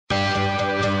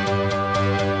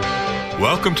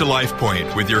Welcome to Life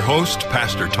Point with your host,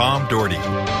 Pastor Tom Dougherty.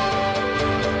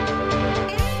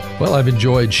 Well, I've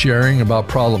enjoyed sharing about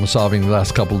problem solving the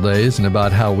last couple of days and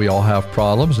about how we all have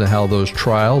problems and how those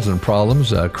trials and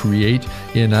problems create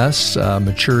in us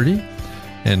maturity.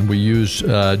 And we use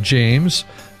James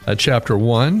chapter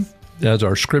 1 as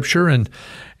our scripture. And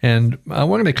I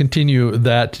want to continue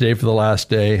that today for the last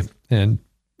day. And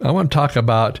I want to talk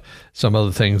about some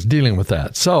other things dealing with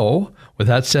that. So, with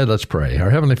that said, let's pray.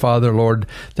 Our Heavenly Father, Lord,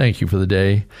 thank you for the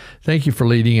day. Thank you for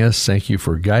leading us. Thank you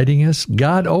for guiding us.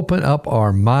 God, open up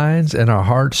our minds and our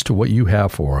hearts to what you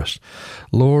have for us.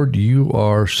 Lord, you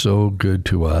are so good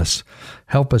to us.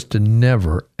 Help us to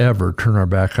never, ever turn our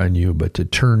back on you, but to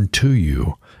turn to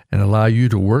you and allow you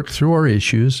to work through our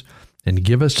issues and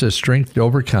give us the strength to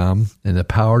overcome and the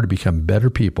power to become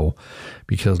better people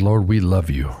because, Lord, we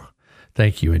love you.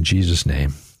 Thank you in Jesus'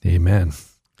 name. Amen.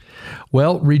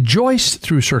 Well, rejoice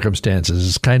through circumstances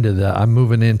is kind of I'm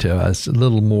moving into a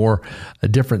little more, a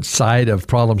different side of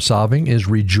problem solving is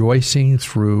rejoicing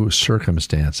through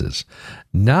circumstances.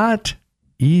 Not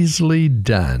easily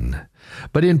done,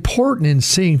 but important in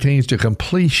seeing things to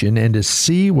completion and to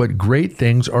see what great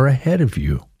things are ahead of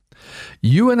you.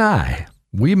 You and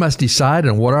we must decide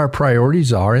on what our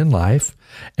priorities are in life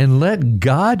and let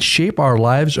God shape our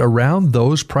lives around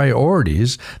those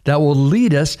priorities that will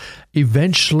lead us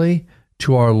eventually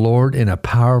to our Lord in a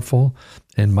powerful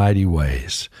and mighty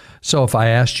ways. So if I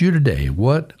asked you today,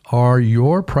 what are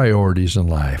your priorities in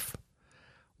life?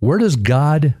 Where does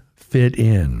God fit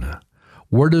in?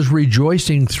 Where does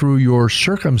rejoicing through your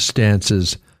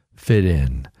circumstances fit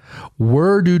in?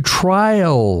 Where do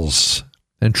trials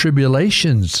and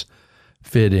tribulations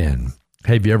fit in?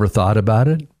 Have you ever thought about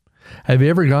it? Have you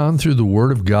ever gone through the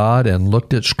Word of God and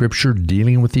looked at Scripture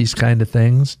dealing with these kind of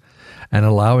things and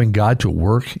allowing God to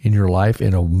work in your life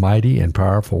in a mighty and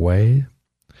powerful way?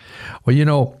 Well, you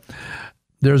know,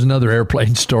 there's another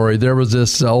airplane story. There was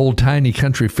this old tiny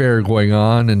country fair going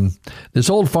on, and this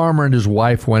old farmer and his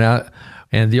wife went out,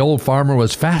 and the old farmer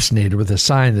was fascinated with a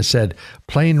sign that said,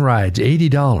 plane rides,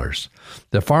 $80.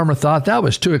 The farmer thought that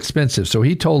was too expensive, so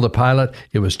he told the pilot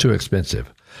it was too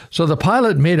expensive. So the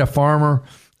pilot made a farmer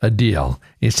a deal.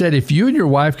 He said, if you and your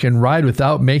wife can ride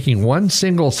without making one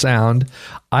single sound,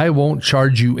 I won't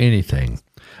charge you anything.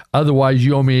 Otherwise,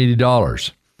 you owe me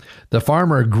 $80. The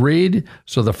farmer agreed,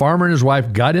 so the farmer and his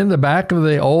wife got in the back of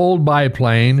the old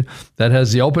biplane that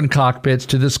has the open cockpits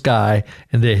to the sky,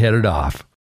 and they headed off.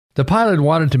 The pilot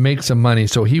wanted to make some money,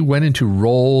 so he went into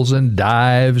rolls and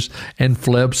dives and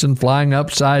flips and flying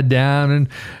upside down and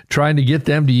trying to get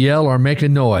them to yell or make a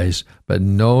noise, but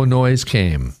no noise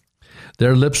came.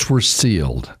 Their lips were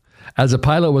sealed. As the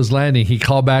pilot was landing, he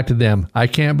called back to them, I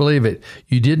can't believe it.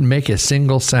 You didn't make a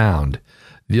single sound.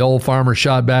 The old farmer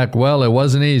shot back, well, it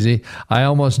wasn't easy. I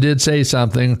almost did say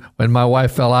something when my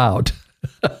wife fell out.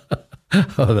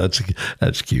 Oh,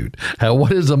 that's cute.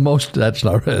 What is the most, that's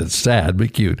not it's sad,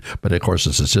 but cute. But of course,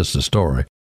 this is just a story.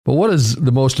 But what is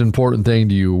the most important thing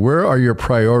to you? Where are your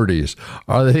priorities?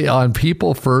 Are they on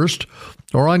people first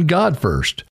or on God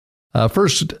first? 1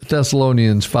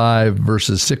 Thessalonians 5,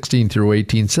 verses 16 through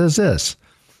 18 says this,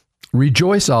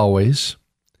 rejoice always,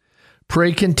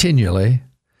 pray continually,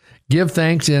 give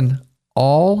thanks in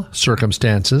all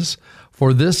circumstances,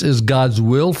 for this is God's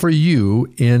will for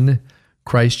you in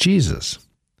Christ Jesus.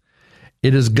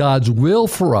 It is God's will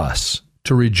for us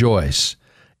to rejoice,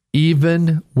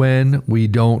 even when we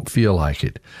don't feel like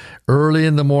it. Early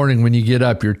in the morning when you get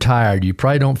up, you're tired, you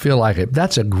probably don't feel like it.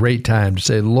 That's a great time to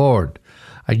say, Lord,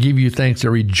 I give you thanks. I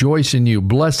rejoice in you.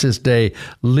 Bless this day.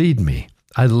 Lead me.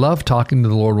 I love talking to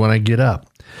the Lord when I get up.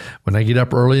 When I get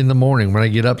up early in the morning, when I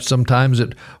get up sometimes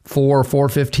at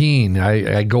 4:15,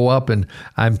 I go up and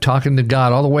I'm talking to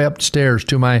God all the way upstairs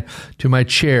to my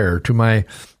chair, to my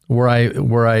where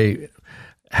I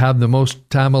have the most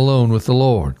time alone with the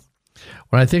Lord.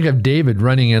 When I think of David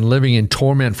running and living in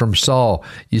torment from Saul,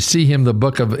 you see him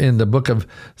in the book of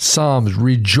Psalms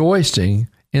rejoicing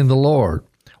in the Lord,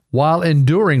 while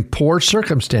enduring poor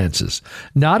circumstances,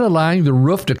 not allowing the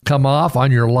roof to come off on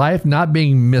your life, not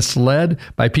being misled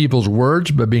by people's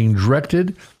words, but being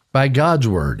directed by God's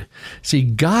word. See,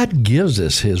 God gives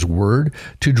us his word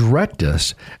to direct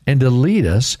us and to lead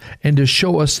us and to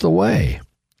show us the way.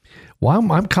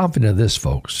 Well, I'm confident of this,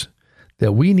 folks,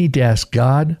 that we need to ask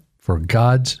God for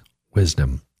God's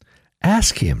wisdom.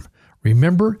 Ask him.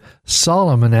 Remember,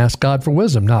 Solomon asked God for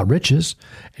wisdom, not riches,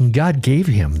 and God gave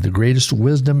him the greatest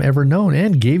wisdom ever known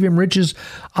and gave him riches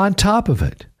on top of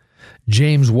it.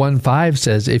 James 1:5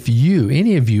 says, if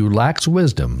any of you lacks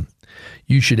wisdom,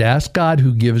 you should ask God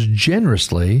who gives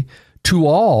generously to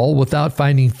all without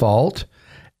finding fault,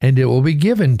 and it will be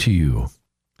given to you.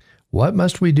 What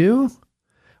must we do?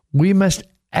 We must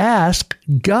ask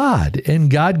God, and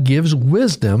God gives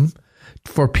wisdom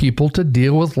for people to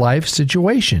deal with life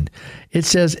situation. It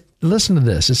says, listen to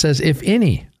this. It says, if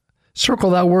any,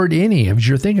 circle that word any as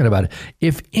you're thinking about it.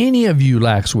 If any of you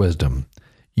lacks wisdom,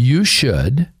 you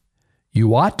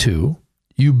ought to,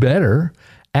 you better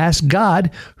ask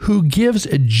God, who gives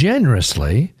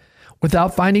generously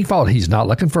without finding fault. He's not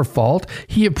looking for fault.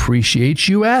 He appreciates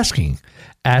you asking.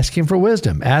 Ask him for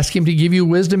wisdom. Ask him to give you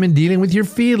wisdom in dealing with your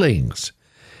feelings.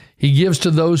 He gives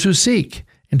to those who seek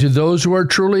and to those who are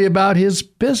truly about his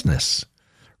business.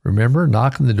 Remember,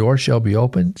 knock and the door shall be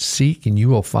opened. Seek and you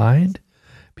will find.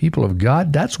 People of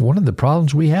God, that's one of the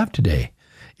problems we have today,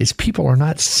 is people are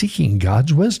not seeking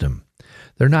God's wisdom.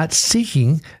 They're not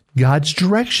seeking God's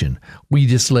direction. We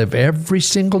just live every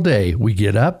single day. We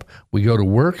get up, we go to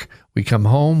work, we come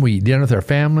home, we eat dinner with our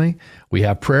family, we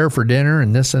have prayer for dinner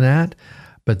and this and that,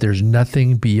 but there's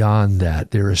nothing beyond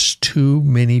that. There is too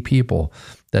many people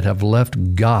that have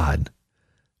left God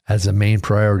as the main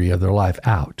priority of their life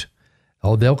out.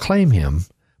 Oh, they'll claim him,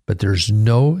 but there's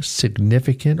no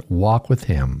significant walk with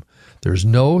him. There's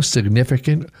no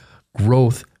significant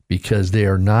growth because they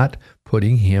are not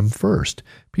putting him first.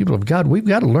 People of God, we've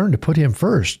got to learn to put him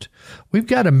first. We've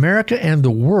got America and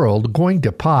the world going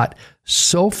to pot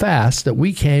so fast that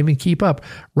we can't even keep up.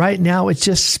 Right now, it's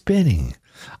just spinning.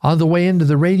 On the way into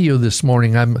the radio this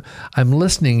morning, I'm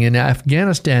listening in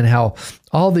Afghanistan how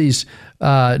all these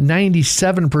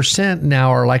 97%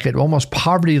 now are like at almost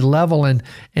poverty level, and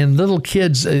little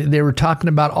kids, they were talking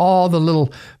about all the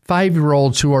little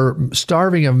 5-year-olds who are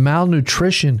starving of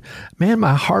malnutrition. Man,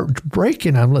 my heart's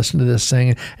breaking. I'm listening to this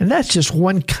thing, and that's just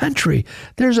one country.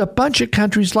 There's a bunch of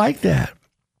countries like that,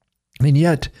 and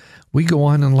yet we go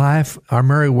on in life our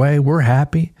merry way. We're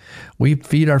happy. We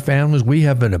feed our families. We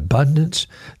have an abundance.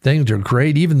 Things are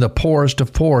great. Even the poorest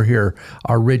of poor here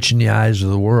are rich in the eyes of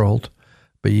the world.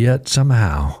 But yet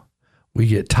somehow we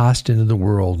get tossed into the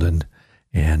world and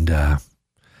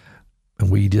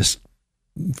we just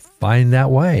find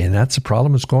that way. And that's the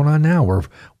problem that's going on now.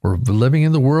 We're living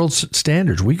in the world's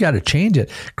standards. We've got to change it.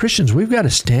 Christians, we've got to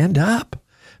stand up.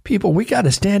 People, we got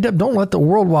to stand up. Don't let the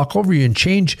world walk over you and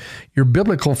change your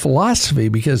biblical philosophy,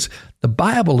 because the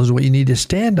Bible is what you need to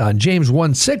stand on. James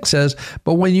 1:6 says,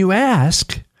 but when you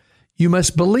ask, you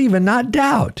must believe and not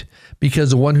doubt,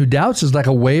 because the one who doubts is like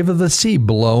a wave of the sea,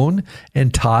 blown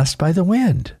and tossed by the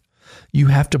wind. You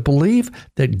have to believe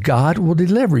that God will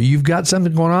deliver. You've got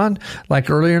something going on. Like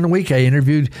earlier in the week, I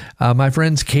interviewed my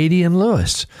friends Katie and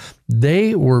Lewis.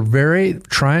 They were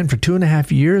trying for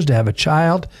 2.5 years to have a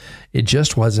child. It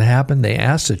just wasn't happening. They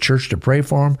asked the church to pray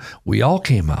for them. We all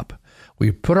came up.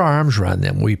 We put our arms around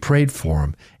them. We prayed for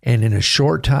them. And in a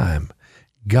short time,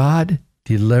 God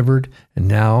delivered. And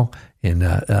now in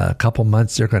a couple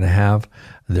months, they're going to have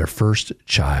their first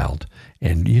child.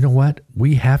 And you know what?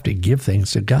 We have to give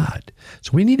things to God.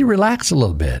 So we need to relax a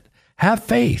little bit. Have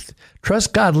faith.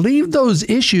 Trust God. Leave those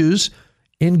issues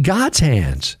in God's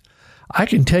hands. I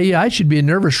can tell you, I should be a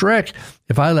nervous wreck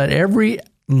if I let every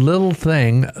little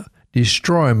thing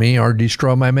destroy me or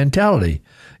destroy my mentality.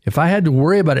 If I had to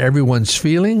worry about everyone's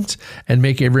feelings and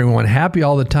make everyone happy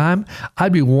all the time,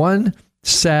 I'd be one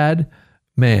sad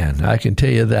man. I can tell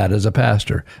you that as a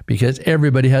pastor, because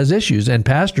everybody has issues, and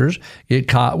pastors get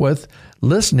caught with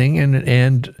listening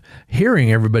and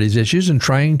hearing everybody's issues and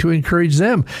trying to encourage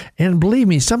them. And believe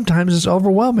me, sometimes it's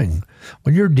overwhelming.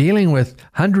 When you're dealing with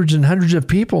hundreds and hundreds of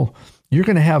people, you're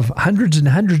going to have hundreds and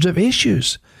hundreds of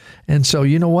issues. And so,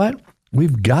 you know what?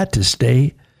 We've got to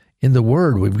stay in the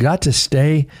Word. We've got to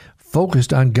stay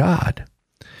focused on God.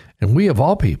 And we, of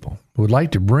all people, would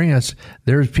like to bring us,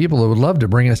 there's people that would love to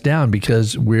bring us down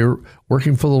because we're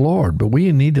working for the Lord. But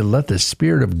we need to let the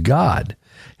Spirit of God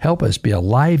help us be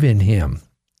alive in Him.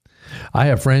 I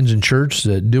have friends in church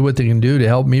that do what they can do to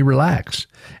help me relax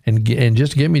and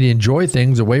just get me to enjoy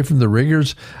things away from the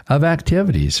rigors of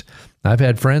activities. I've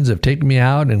had friends that have taken me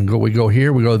out and we go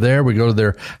here, we go there, we go to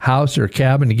their house or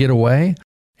cabin to get away.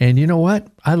 And you know what?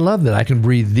 I love that I can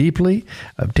breathe deeply,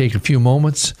 take a few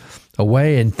moments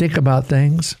away and think about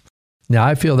things. Now,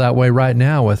 I feel that way right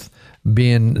now with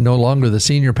being no longer the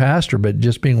senior pastor, but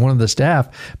just being one of the staff.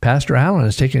 Pastor Allen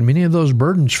has taken many of those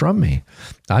burdens from me.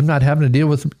 I'm not having to deal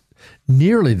with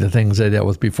nearly the things I dealt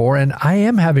with before, and I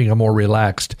am having a more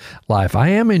relaxed life. I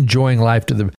am enjoying life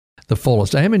to the the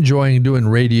fullest. I am enjoying doing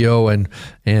radio and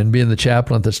being the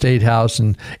chaplain at the State House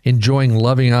and enjoying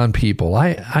loving on people.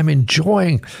 I'm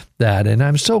enjoying that, and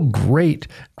I'm so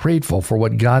grateful for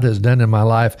what God has done in my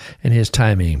life and His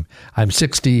timing. I'm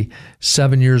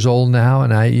 67 years old now,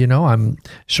 and I'm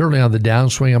certainly on the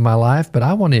downswing of my life, but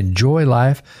I want to enjoy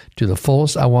life to the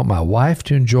fullest. I want my wife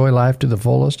to enjoy life to the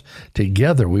fullest.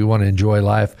 Together, we want to enjoy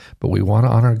life, but we want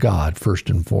to honor God first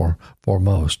and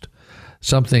foremost.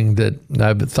 Something that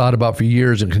I've thought about for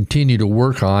years and continue to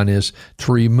work on is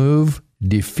to remove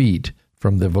defeat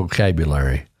from the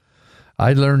vocabulary.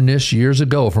 I learned this years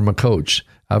ago from a coach.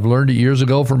 I've learned it years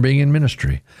ago from being in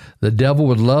ministry. The devil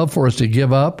would love for us to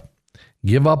give up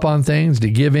on things, to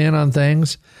give in on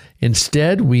things.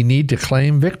 Instead, we need to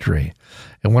claim victory.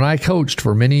 And when I coached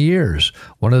for many years,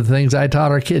 one of the things I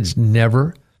taught our kids,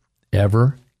 never,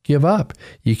 ever give up.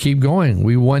 You keep going.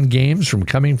 We won games from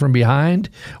coming from behind.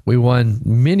 We won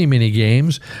many, many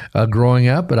games growing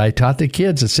up, but I taught the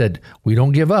kids, I said, we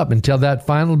don't give up until that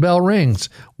final bell rings.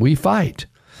 We fight.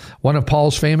 One of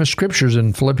Paul's famous scriptures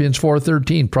in Philippians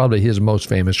 4:13, probably his most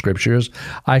famous scriptures,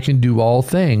 I can do all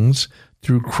things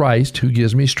through Christ who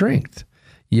gives me strength.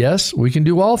 Yes, we can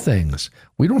do all things.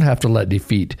 We don't have to let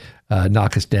defeat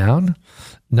knock us down.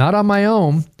 Not on my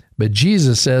own, but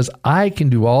Jesus says, I can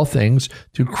do all things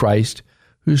through Christ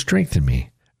who strengthened me.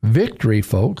 Victory,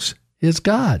 folks, is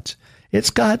God's.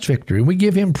 It's God's victory. We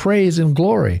give Him praise and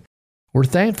glory. We're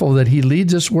thankful that He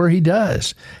leads us where He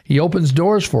does. He opens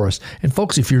doors for us. And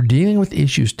folks, if you're dealing with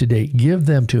issues today, give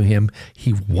them to Him.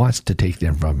 He wants to take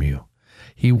them from you.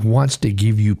 He wants to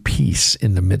give you peace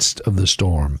in the midst of the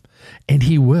storm. And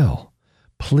He will.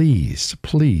 Please,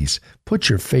 please put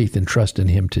your faith and trust in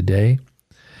Him today.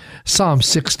 Psalm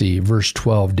 60, verse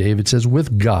 12, David says,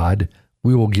 with God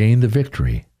we will gain the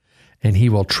victory, and He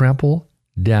will trample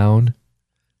down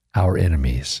our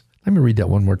enemies. Let me read that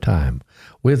one more time.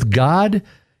 With God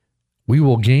we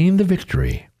will gain the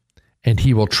victory, and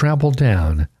He will trample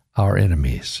down our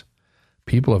enemies.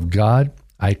 People of God,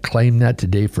 I claim that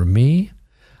today for me.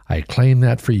 I claim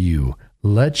that for you.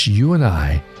 Let's you and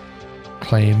I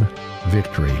claim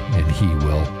victory, and He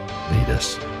will lead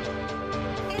us.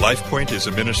 LifePoint is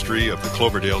a ministry of the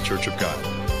Cloverdale Church of God.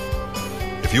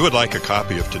 If you would like a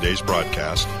copy of today's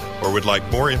broadcast or would like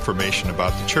more information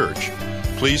about the church,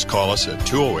 please call us at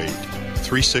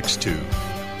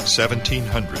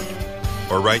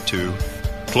 208-362-1700 or write to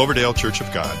Cloverdale Church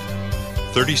of God,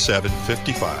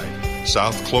 3755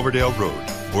 South Cloverdale Road,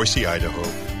 Boise, Idaho,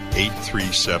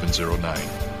 83709.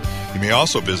 You may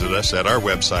also visit us at our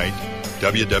website,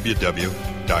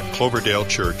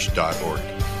 www.cloverdalechurch.org.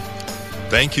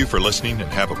 Thank you for listening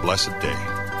and have a blessed day.